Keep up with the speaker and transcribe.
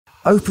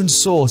Open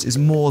source is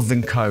more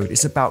than code,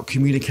 it's about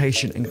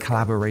communication and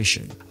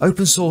collaboration.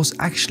 Open source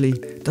actually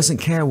doesn't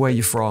care where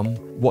you're from,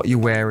 what you're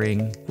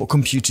wearing, what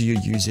computer you're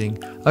using.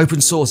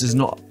 Open source is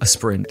not a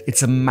sprint,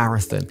 it's a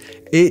marathon.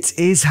 It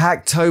is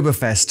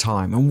Hacktoberfest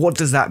time, and what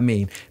does that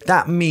mean?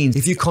 That means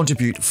if you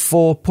contribute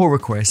 4 pull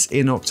requests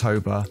in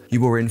October,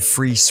 you are in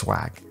free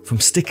swag, from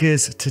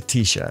stickers to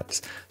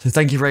t-shirts. So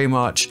thank you very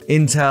much,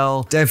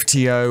 Intel,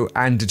 DevTO,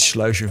 and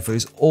DigitalOcean for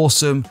this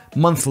awesome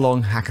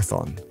month-long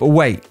hackathon. But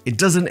wait, it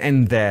doesn't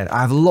end there.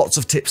 I have lots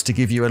of tips to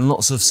give you and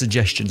lots of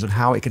suggestions on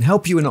how it can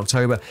help you in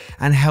October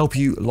and help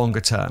you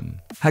longer term.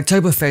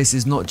 Hacktoberfest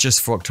is not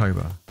just for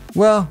October.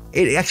 Well,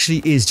 it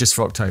actually is just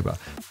for October.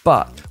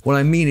 But what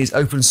I mean is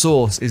open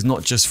source is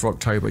not just for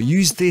October.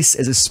 Use this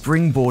as a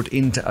springboard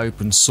into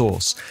open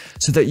source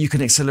so that you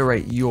can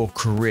accelerate your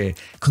career.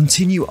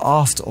 Continue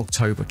after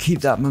October.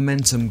 Keep that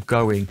momentum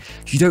going.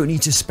 You don't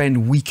need to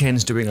spend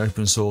weekends doing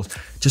open source.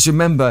 Just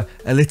remember,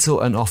 a little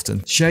and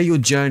often. Share your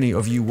journey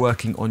of you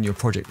working on your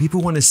project.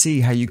 People want to see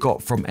how you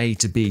got from A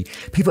to B.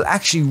 People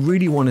actually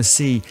really want to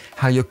see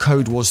how your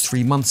code was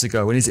 3 months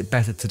ago and is it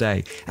better today.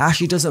 It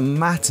actually doesn't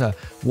matter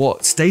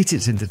what state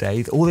it's in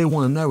today. All they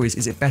want to know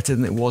is it better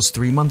than it was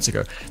 3 months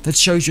ago? That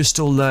shows you're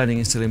still learning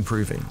and still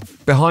improving.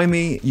 Behind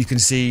me, you can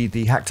see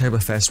the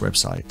Hacktoberfest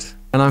website.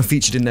 And I'm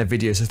featured in their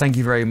video, so thank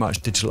you very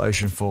much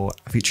DigitalOcean for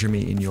featuring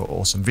me in your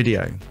awesome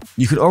video.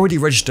 You can already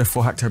register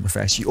for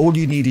Hacktoberfest. All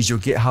you need is your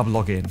GitHub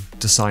login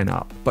to sign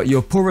up, but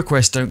your pull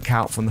requests don't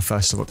count from the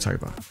 1st of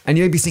October. And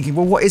you may be thinking,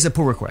 well, what is a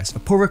pull request? A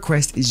pull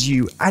request is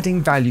you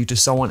adding value to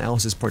someone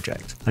else's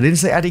project. I didn't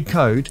say adding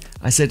code,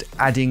 I said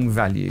adding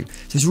value.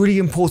 So it's really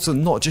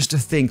important not just to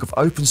think of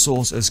open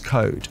source as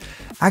code.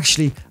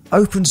 Actually,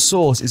 open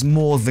source is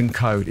more than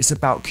code. It's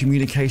about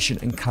communication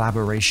and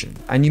collaboration.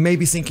 And you may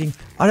be thinking,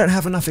 I don't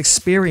have enough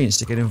experience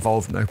to get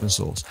involved in open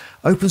source.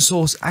 Open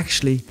source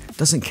actually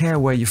doesn't care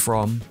where you're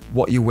from,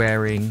 what you're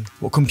wearing,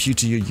 what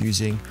computer you're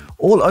using.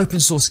 All open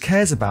source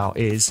cares about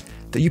is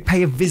that you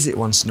pay a visit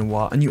once in a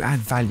while and you add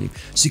value.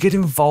 So you get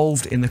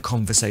involved in the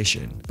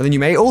conversation. But then you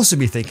may also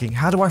be thinking,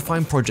 how do I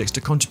find projects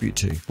to contribute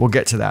to? We'll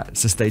get to that,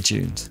 so stay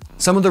tuned.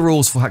 Some of the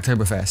rules for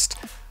Hacktoberfest.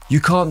 You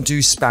can't do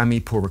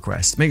spammy pull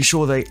requests. Make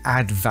sure they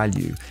add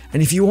value.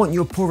 And if you want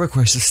your pull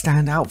requests to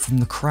stand out from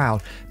the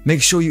crowd,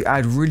 make sure you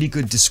add really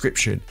good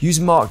description. Use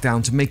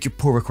markdown to make your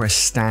pull requests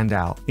stand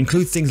out.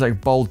 Include things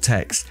like bold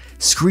text.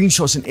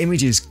 Screenshots and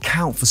images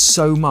count for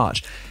so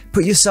much.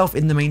 Put yourself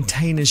in the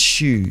maintainer's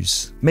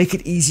shoes. Make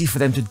it easy for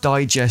them to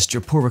digest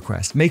your pull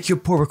request. Make your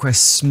pull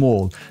requests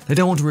small. They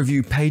don't want to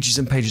review pages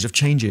and pages of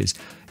changes.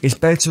 It's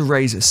better to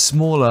raise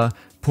smaller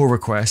pull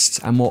requests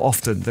and more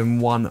often than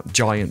one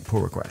giant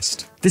pull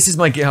request. This is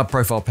my GitHub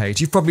profile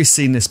page. You've probably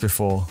seen this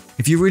before.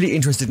 If you're really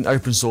interested in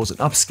open source and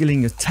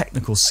upskilling your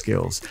technical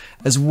skills,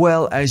 as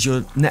well as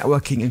your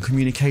networking and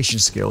communication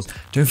skills,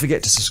 don't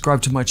forget to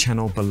subscribe to my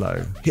channel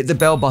below. Hit the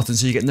bell button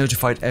so you get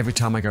notified every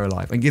time I go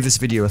live, and give this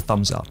video a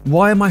thumbs up.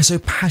 Why am I so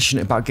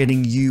passionate about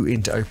getting you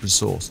into open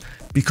source?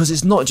 Because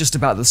it's not just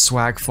about the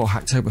swag for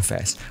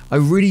Hacktoberfest. I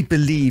really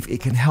believe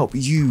it can help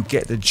you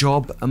get the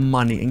job and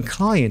money and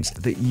clients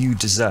that you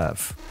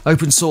deserve.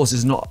 Open source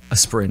is not a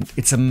sprint,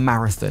 it's a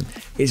marathon.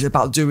 It's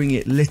about doing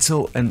it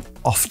little and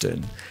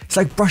often. It's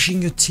like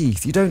brushing your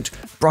teeth. You don't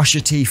brush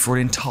your teeth for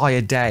an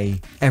entire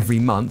day every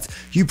month.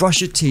 You brush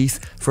your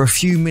teeth for a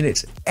few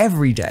minutes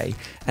every day.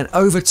 And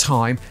over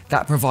time,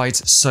 that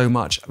provides so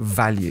much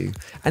value.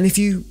 And if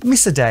you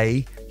miss a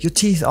day, your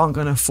teeth aren't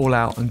going to fall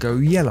out and go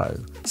yellow.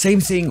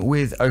 Same thing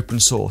with open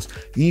source.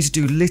 You need to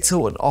do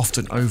little and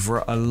often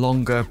over a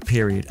longer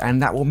period,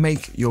 and that will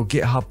make your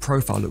GitHub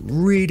profile look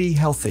really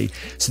healthy.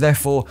 So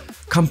therefore,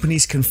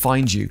 companies can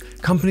find you.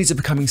 Companies are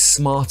becoming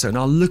smarter and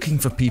are looking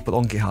for people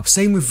on GitHub.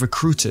 Same with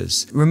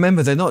recruiters.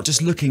 Remember, they're not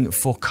just looking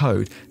for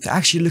code, they're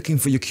actually looking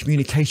for your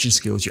communication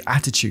skills, your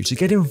attitude. So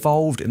get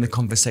involved in the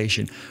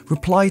conversation,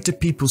 reply to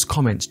people's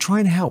comments, try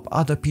and help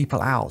other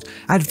people out.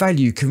 Add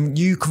value. Can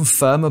you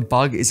confirm a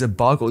bug is a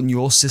bug on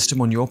your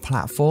system, on your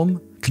platform?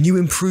 Can you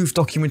improve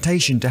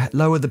documentation to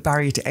lower the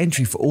barrier to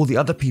entry for all the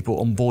other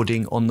people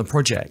onboarding on the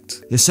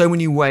project? There's so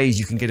many ways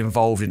you can get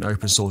involved in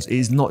open source. It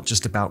is not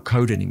just about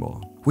code anymore.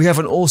 We have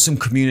an awesome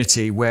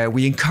community where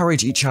we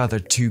encourage each other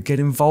to get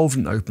involved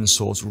in open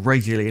source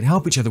regularly and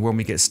help each other when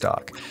we get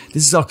stuck.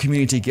 This is our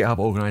community GitHub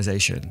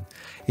organization.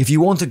 If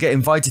you want to get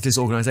invited to this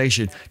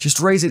organization, just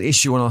raise an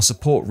issue on our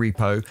support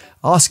repo,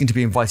 asking to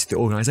be invited to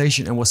the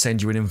organization, and we'll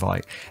send you an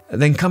invite.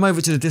 Then come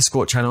over to the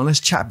Discord channel and let's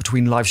chat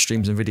between live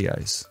streams and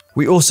videos.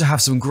 We also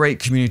have some great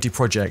community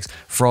projects,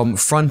 from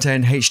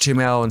front-end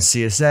HTML and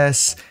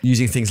CSS,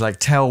 using things like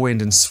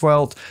Tailwind and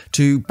Svelte,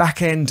 to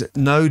back-end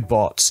node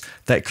bots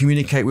that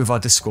communicate with our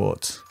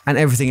Discord, and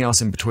everything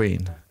else in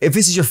between. If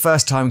this is your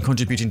first time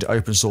contributing to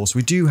open source,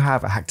 we do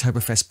have a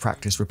Hacktoberfest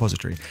practice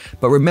repository.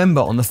 But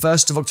remember, on the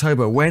 1st of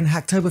October, when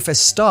Hacktoberfest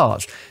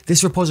starts,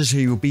 this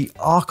repository will be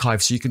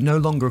archived so you can no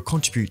longer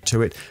contribute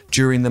to it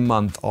during the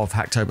month of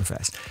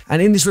Hacktoberfest.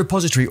 And in this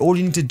repository, all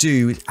you need to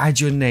do is add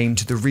your name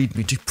to the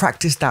README to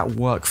practice that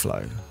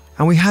workflow.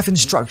 And we have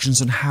instructions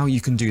on how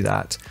you can do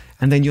that.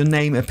 And then your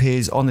name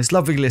appears on this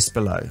lovely list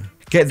below.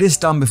 Get this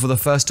done before the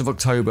 1st of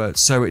October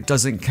so it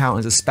doesn't count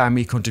as a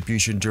spammy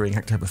contribution during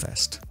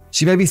Hacktoberfest.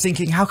 So you may be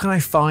thinking, how can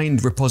I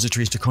find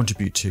repositories to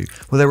contribute to?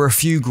 Well, there are a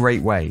few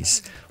great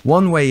ways.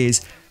 One way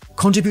is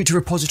contribute to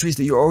repositories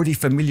that you're already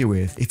familiar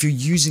with. If you're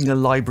using a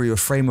library or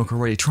framework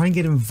already, try and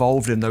get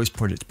involved in those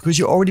projects because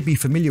you'll already be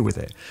familiar with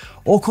it.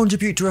 Or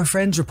contribute to a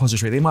friend's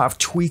repository. They might have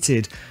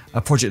tweeted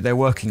a project they're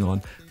working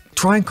on.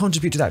 Try and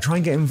contribute to that, try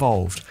and get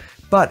involved.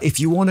 But if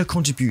you want to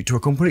contribute to a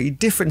completely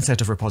different set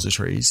of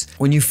repositories,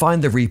 when you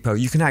find the repo,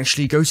 you can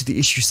actually go to the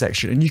issue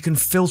section and you can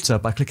filter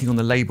by clicking on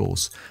the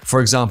labels. For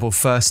example,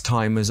 first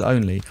timers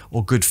only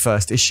or good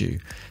first issue.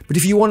 But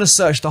if you want to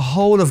search the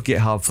whole of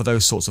GitHub for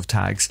those sorts of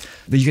tags,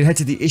 then you can head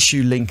to the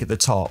issue link at the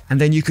top and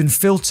then you can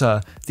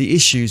filter the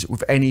issues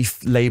with any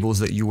labels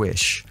that you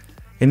wish.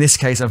 In this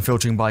case, I'm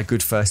filtering by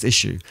good first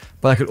issue,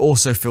 but I could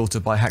also filter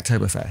by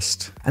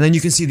Hacktoberfest. And then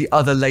you can see the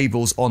other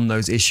labels on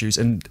those issues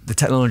and the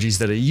technologies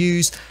that are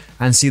used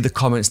and see the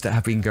comments that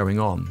have been going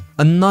on.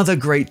 Another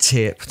great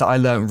tip that I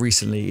learned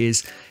recently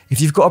is if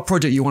you've got a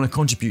project you want to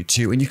contribute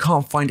to and you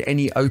can't find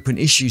any open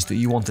issues that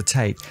you want to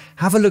take,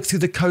 have a look through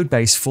the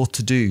codebase for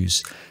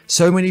to-dos.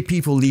 So many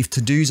people leave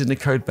to-dos in the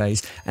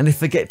codebase and they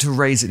forget to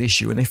raise an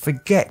issue and they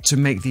forget to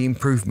make the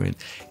improvement.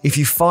 If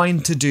you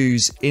find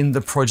to-dos in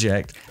the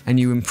project and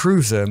you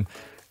improve them,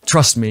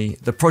 trust me,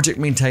 the project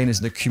maintainers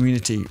and the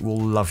community will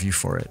love you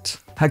for it.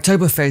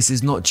 Hacktoberfest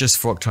is not just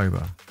for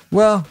October.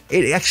 Well,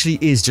 it actually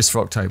is just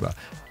for October.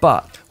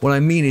 But what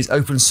I mean is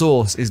open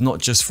source is not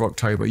just for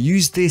October.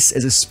 Use this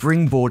as a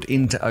springboard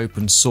into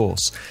open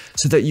source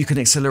so that you can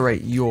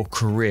accelerate your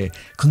career.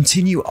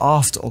 Continue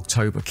after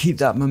October. Keep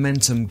that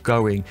momentum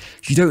going.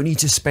 You don't need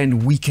to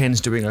spend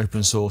weekends doing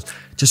open source.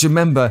 Just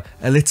remember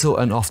a little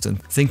and often.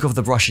 Think of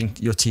the brushing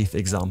your teeth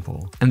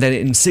example. And then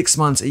in 6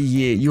 months, a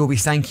year, you'll be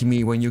thanking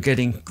me when you're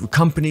getting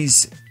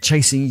companies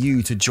chasing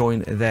you to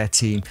join their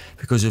team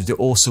because of the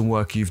awesome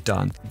work you've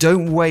done.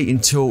 Don't wait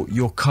until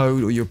your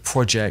code or your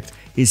project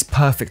is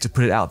perfect to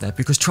put it out there,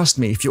 because trust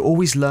me, if you're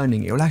always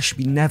learning, it will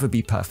actually never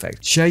be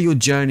perfect. Share your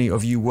journey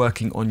of you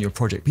working on your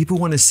project. People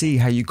want to see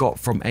how you got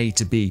from A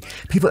to B.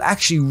 People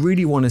actually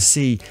really want to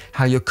see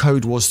how your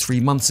code was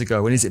 3 months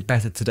ago and is it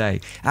better today.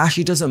 It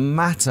actually doesn't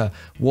matter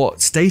what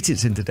state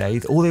it's in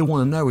today. All they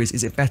want to know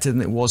is it better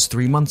than it was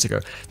 3 months ago?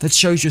 That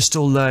shows you're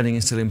still learning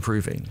and still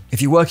improving.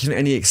 If you're working on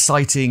any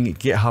exciting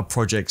GitHub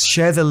projects,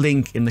 share the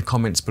link in the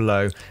comments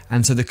below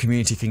and so the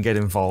community can get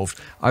involved.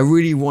 I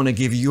really want to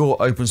give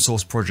your open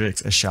source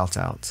projects a shout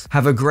out.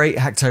 Have a great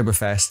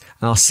Hacktoberfest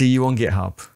and I'll see you on GitHub.